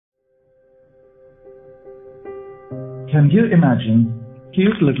Can you imagine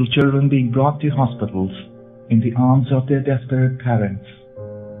cute little children being brought to hospitals in the arms of their desperate parents?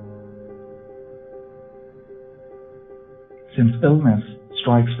 Since illness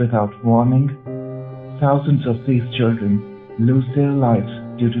strikes without warning, thousands of these children lose their lives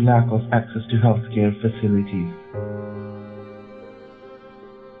due to lack of access to healthcare facilities.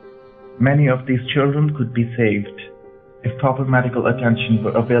 Many of these children could be saved if proper medical attention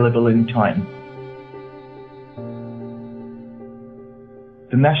were available in time.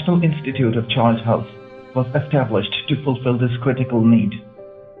 The National Institute of Child Health was established to fulfill this critical need.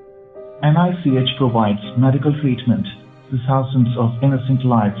 NICH provides medical treatment to thousands of innocent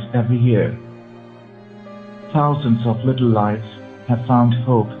lives every year. Thousands of little lives have found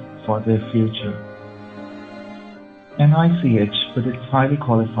hope for their future. NICH, with its highly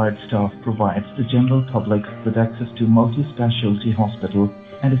qualified staff, provides the general public with access to multi-specialty hospital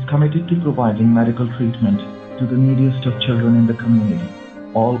and is committed to providing medical treatment to the neediest of children in the community,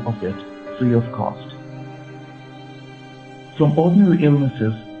 all of it free of cost. From ordinary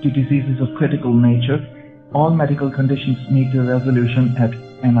illnesses to diseases of critical nature, all medical conditions meet their resolution at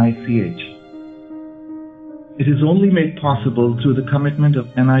NICH. It is only made possible through the commitment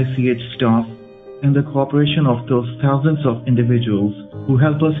of NICH staff and the cooperation of those thousands of individuals who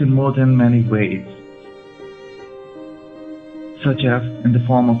help us in more than many ways, such as in the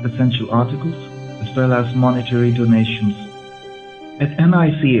form of essential articles as well as monetary donations. At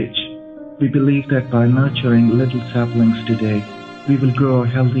NICH, we believe that by nurturing little saplings today, we will grow a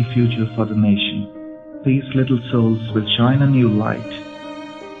healthy future for the nation. These little souls will shine a new light.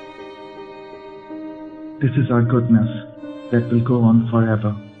 This is our goodness that will go on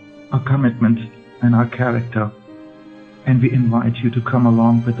forever, our commitment and our character, and we invite you to come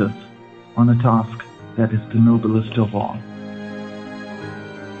along with us on a task that is the noblest of all.